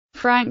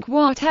Frank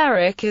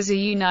Wuterich is a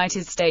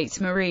United States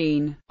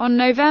Marine. On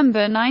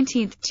November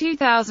 19,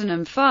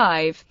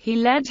 2005, he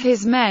led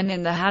his men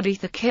in the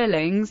Haditha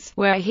killings,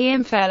 where he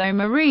and fellow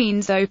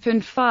Marines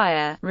opened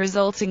fire,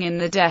 resulting in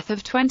the death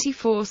of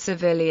 24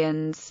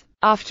 civilians,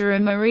 after a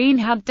Marine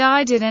had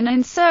died in an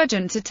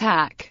insurgent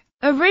attack.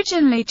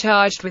 Originally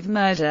charged with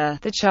murder,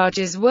 the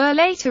charges were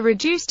later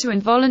reduced to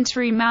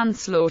involuntary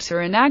manslaughter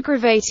and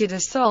aggravated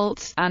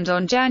assault, and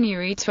on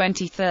January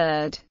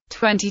 23,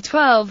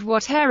 2012,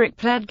 Wuterich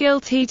pled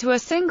guilty to a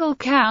single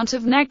count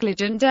of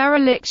negligent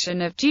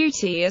dereliction of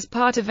duty as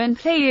part of an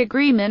plea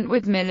agreement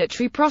with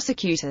military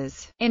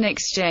prosecutors. In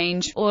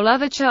exchange, all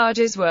other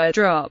charges were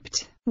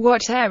dropped.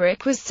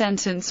 Wuterich was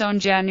sentenced on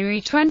January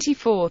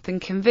 24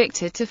 and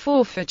convicted to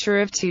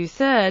forfeiture of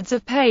 2/3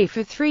 of pay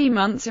for 3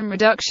 months and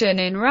reduction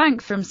in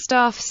rank from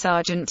staff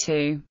sergeant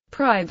to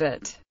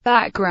private.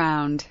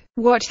 Background: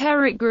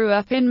 Wuterich grew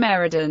up in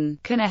Meriden,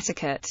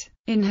 Connecticut.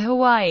 In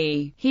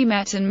Hawaii, he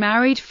met and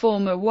married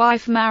former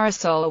wife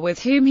Marisol,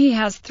 with whom he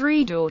has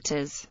 3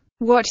 daughters.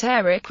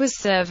 Wuterich was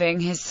serving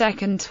his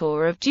second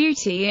tour of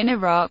duty in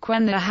Iraq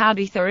when the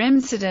Haditha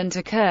incident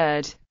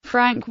occurred.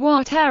 Frank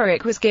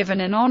Wuterich was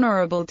given an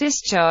honorable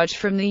discharge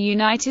from the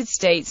United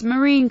States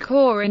Marine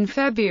Corps in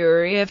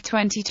February of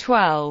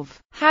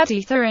 2012.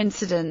 Haditha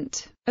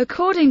incident.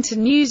 According to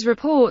news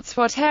reports,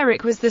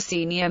 Wuterich was the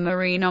senior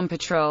Marine on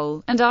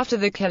patrol, and after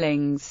the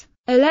killings,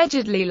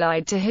 allegedly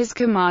lied to his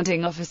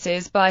commanding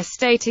officers by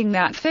stating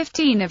that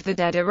 15 of the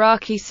dead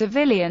Iraqi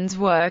civilians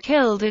were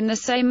killed in the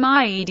same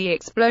IED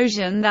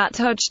explosion that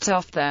touched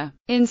off the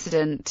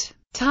incident.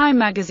 Time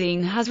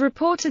magazine has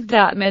reported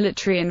that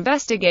military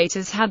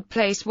investigators had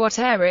placed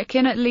Wuterich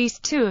in at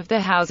least 2 of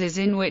the houses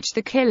in which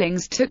the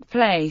killings took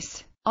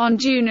place. On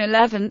June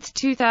 11,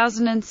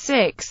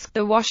 2006,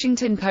 The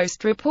Washington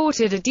Post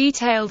reported a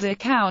detailed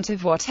account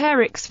of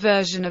Wuterich's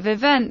version of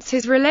events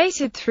as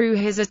related through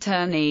his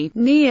attorney,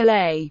 Neil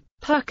A.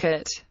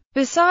 Puckett.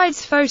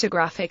 Besides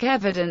photographic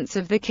evidence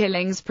of the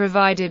killings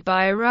provided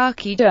by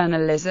Iraqi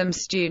journalism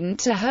student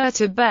Tahir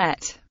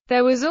Tibet,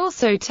 there was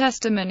also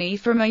testimony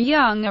from a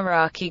young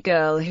Iraqi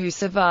girl who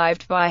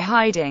survived by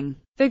hiding.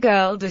 The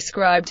girl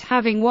described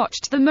having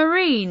watched the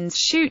Marines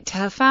shoot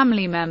her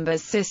family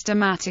members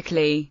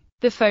systematically.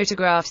 The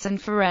photographs and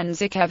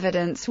forensic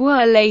evidence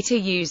were later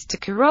used to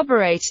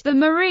corroborate the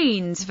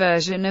Marines'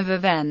 version of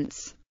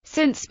events.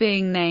 Since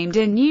being named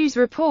in news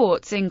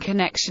reports in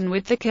connection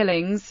with the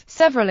killings,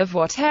 several of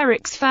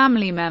Wuterich's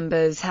family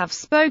members have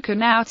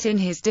spoken out in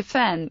his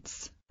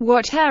defense.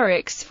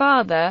 Wuterich's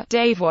father,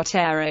 Dave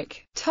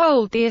Wuterich,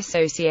 told the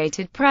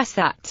Associated Press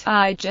that,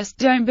 "I just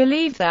don't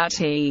believe that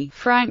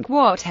Frank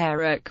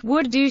Wuterich,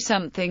 would do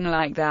something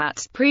like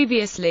that."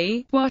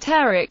 Previously,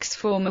 Wuterich's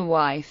former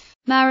wife,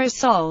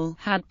 Marisol,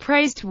 had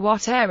praised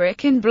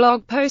Wuterich in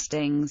blog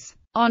postings.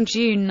 On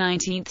June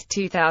 19,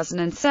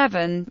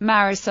 2007,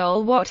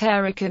 Marisol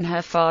Wuterich and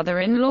her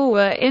father-in-law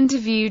were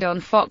interviewed on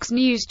Fox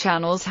News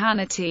Channel's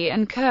Hannity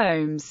and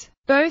Combs.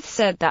 Both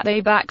said that they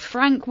backed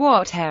Frank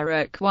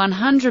Wuterich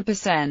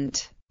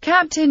 100%.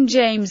 Captain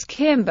James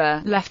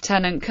Kimber,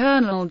 Lieutenant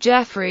Colonel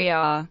Jeffrey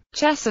R.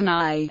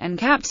 Chesney, and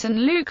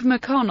Captain Luke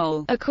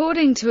McConnell,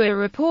 according to a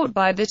report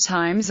by The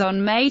Times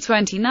on May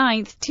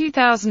 29,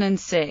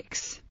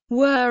 2006.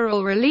 Were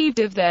all relieved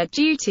of their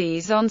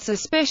duties on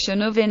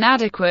suspicion of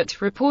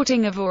inadequate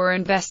reporting of or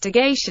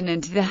investigation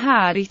into the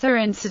Haditha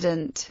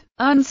incident.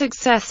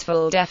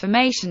 Unsuccessful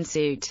defamation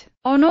suit.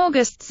 On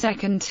August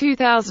 2,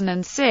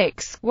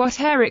 2006,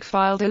 Wuterich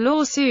filed a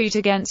lawsuit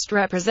against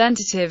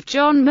Representative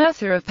John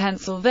Murtha of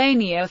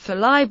Pennsylvania for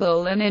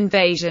libel and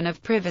invasion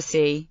of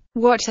privacy.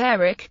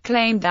 Wuterich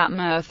claimed that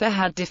Murtha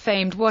had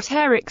defamed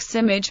Wuterich's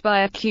image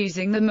by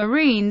accusing the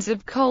Marines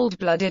of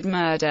cold-blooded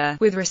murder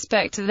with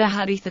respect to the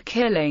Haditha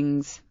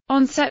killings.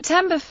 On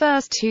September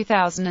 1,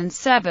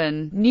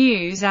 2007,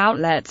 news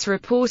outlets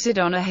reported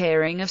on a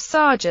hearing of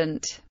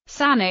Sergeant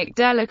Sanik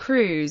de la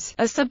Cruz,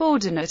 a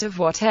subordinate of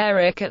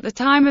Wuterich at the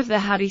time of the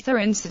Haditha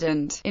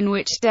incident, in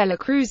which de la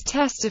Cruz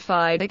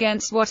testified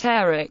against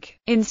Wuterich.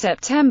 In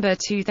September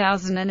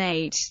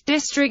 2008,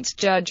 District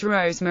Judge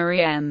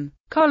Rosemary M.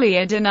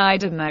 Collier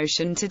denied a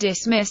motion to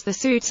dismiss the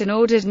suit and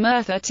ordered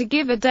Murtha to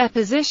give a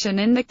deposition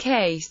in the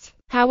case.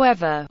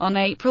 However, on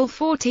April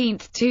 14,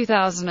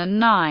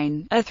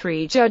 2009, a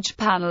 3-judge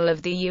panel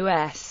of the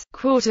U.S.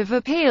 Court of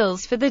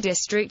Appeals for the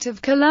District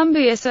of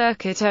Columbia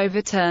Circuit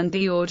overturned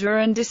the order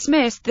and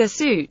dismissed the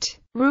suit,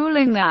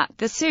 ruling that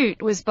the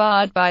suit was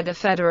barred by the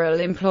Federal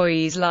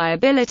Employees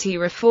Liability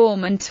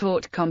Reform and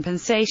Tort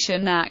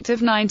Compensation Act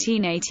of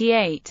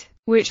 1988,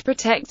 which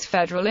protects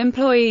federal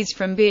employees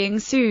from being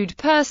sued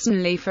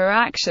personally for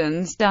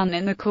actions done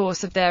in the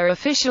course of their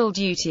official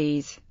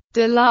duties.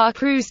 De la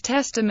Cruz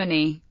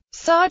testimony.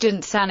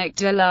 Sergeant Sanik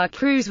de la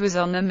Cruz was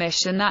on the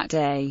mission that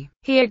day.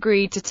 He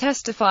agreed to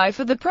testify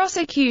for the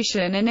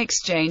prosecution in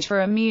exchange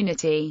for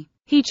immunity.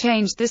 He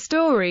changed the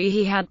story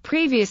he had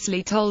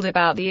previously told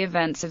about the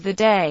events of the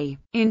day.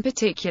 In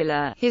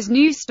particular, his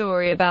new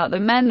story about the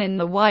men in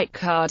the white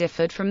car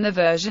differed from the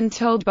version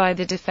told by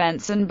the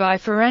defense and by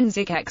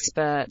forensic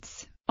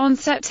experts. On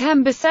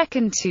September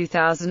 2,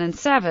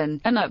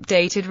 2007, an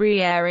updated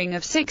re-airing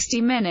of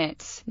 60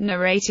 Minutes,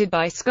 narrated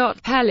by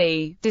Scott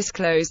Pelley,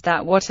 disclosed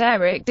that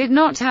Wuterich did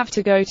not have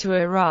to go to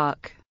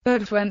Iraq,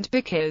 but went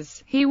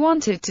because he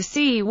wanted to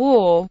see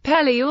war.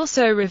 Pelley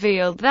also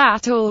revealed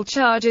that all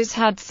charges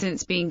had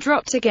since been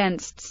dropped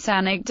against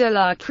Sanic de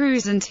la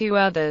Cruz and 2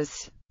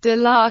 others. De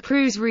la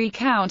Cruz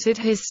recounted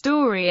his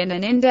story in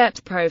an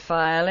in-depth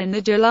profile in the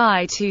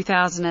July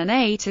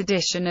 2008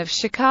 edition of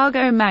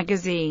Chicago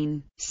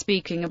Magazine,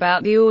 speaking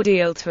about the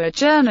ordeal to a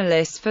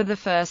journalist for the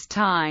first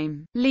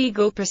time.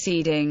 Legal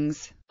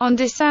proceedings. On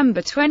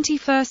December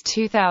 21,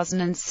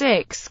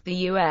 2006, the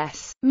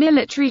U.S.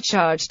 military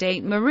charged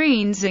 8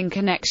 Marines in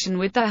connection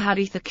with the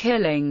Haditha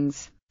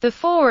killings. The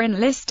 4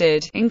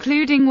 enlisted,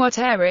 including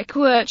Wuterich,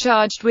 were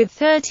charged with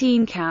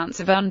 13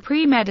 counts of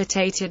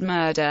unpremeditated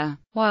murder,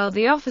 while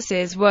the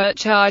officers were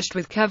charged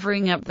with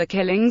covering up the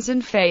killings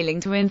and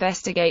failing to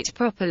investigate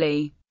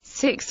properly.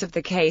 6 of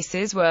the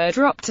cases were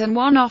dropped and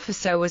 1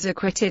 officer was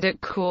acquitted at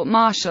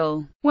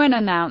court-martial. When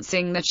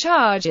announcing the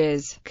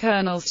charges,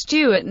 Colonel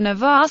Stuart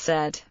Navarre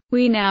said,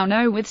 "We now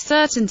know with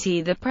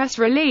certainty the press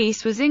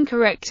release was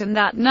incorrect and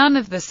that none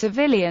of the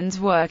civilians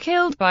were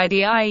killed by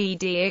the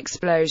IED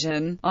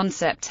explosion." On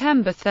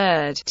September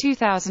 3,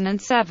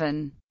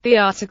 2007, the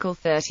Article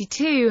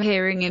 32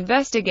 hearing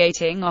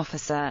investigating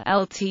officer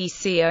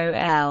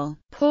LTCOL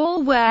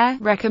Paul Ware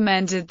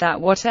recommended that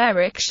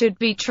Wuterich should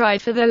be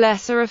tried for the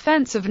lesser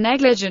offense of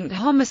negligent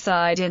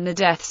homicide in the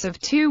deaths of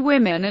 2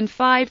 women and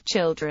 5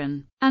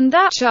 children, and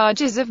that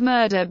charges of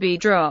murder be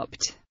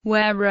dropped.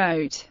 Ware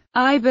wrote,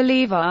 "I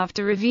believe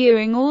after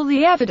reviewing all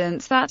the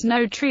evidence that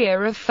no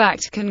trier of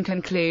fact can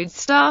conclude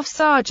Staff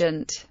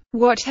Sergeant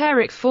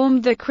Wuterich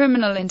formed the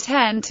criminal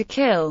intent to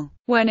kill.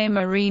 When a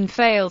Marine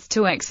fails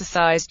to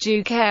exercise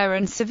due care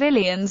and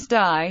civilians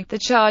die, the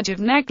charge of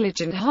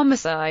negligent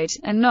homicide,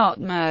 and not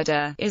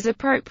murder, is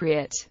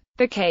appropriate.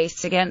 The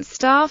case against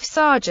Staff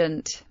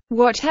Sergeant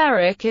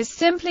Wuterich is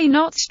simply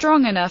not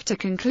strong enough to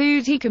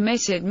conclude he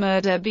committed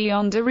murder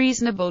beyond a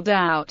reasonable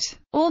doubt.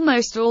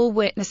 Almost all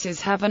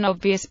witnesses have an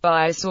obvious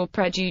bias or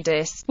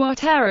prejudice."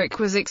 Wuterich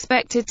was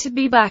expected to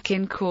be back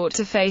in court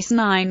to face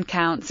 9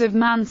 counts of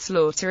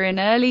manslaughter in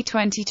early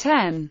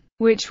 2010,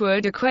 which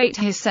would equate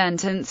his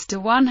sentence to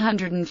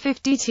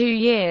 152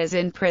 years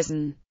in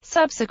prison.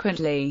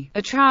 Subsequently,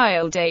 a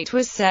trial date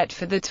was set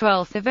for the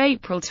 12th of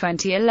April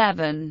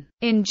 2011.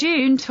 In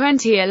June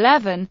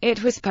 2011,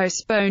 it was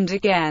postponed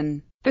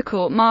again. The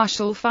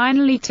court-martial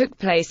finally took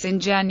place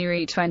in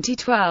January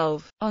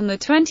 2012. On the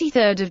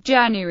 23rd of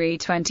January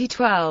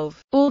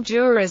 2012, all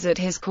jurors at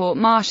his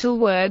court-martial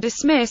were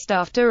dismissed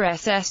after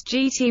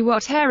SSGT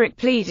Wuterich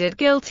pleaded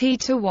guilty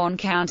to 1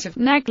 count of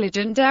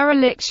negligent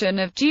dereliction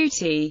of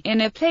duty,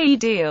 in a plea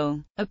deal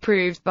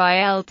approved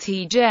by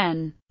Lt.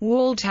 Gen.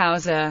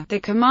 Waldhauser, the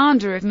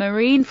commander of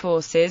Marine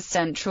Forces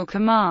Central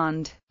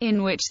Command,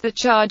 in which the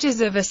charges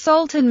of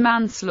assault and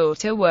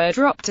manslaughter were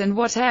dropped and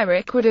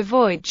Wuterich would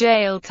avoid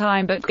jail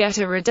time but get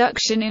a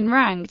reduction in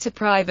rank to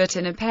private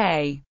and a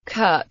pay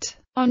cut.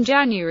 On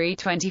January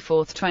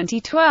 24,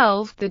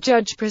 2012, the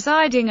judge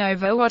presiding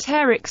over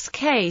Wuterich's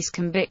case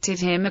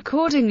convicted him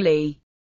accordingly.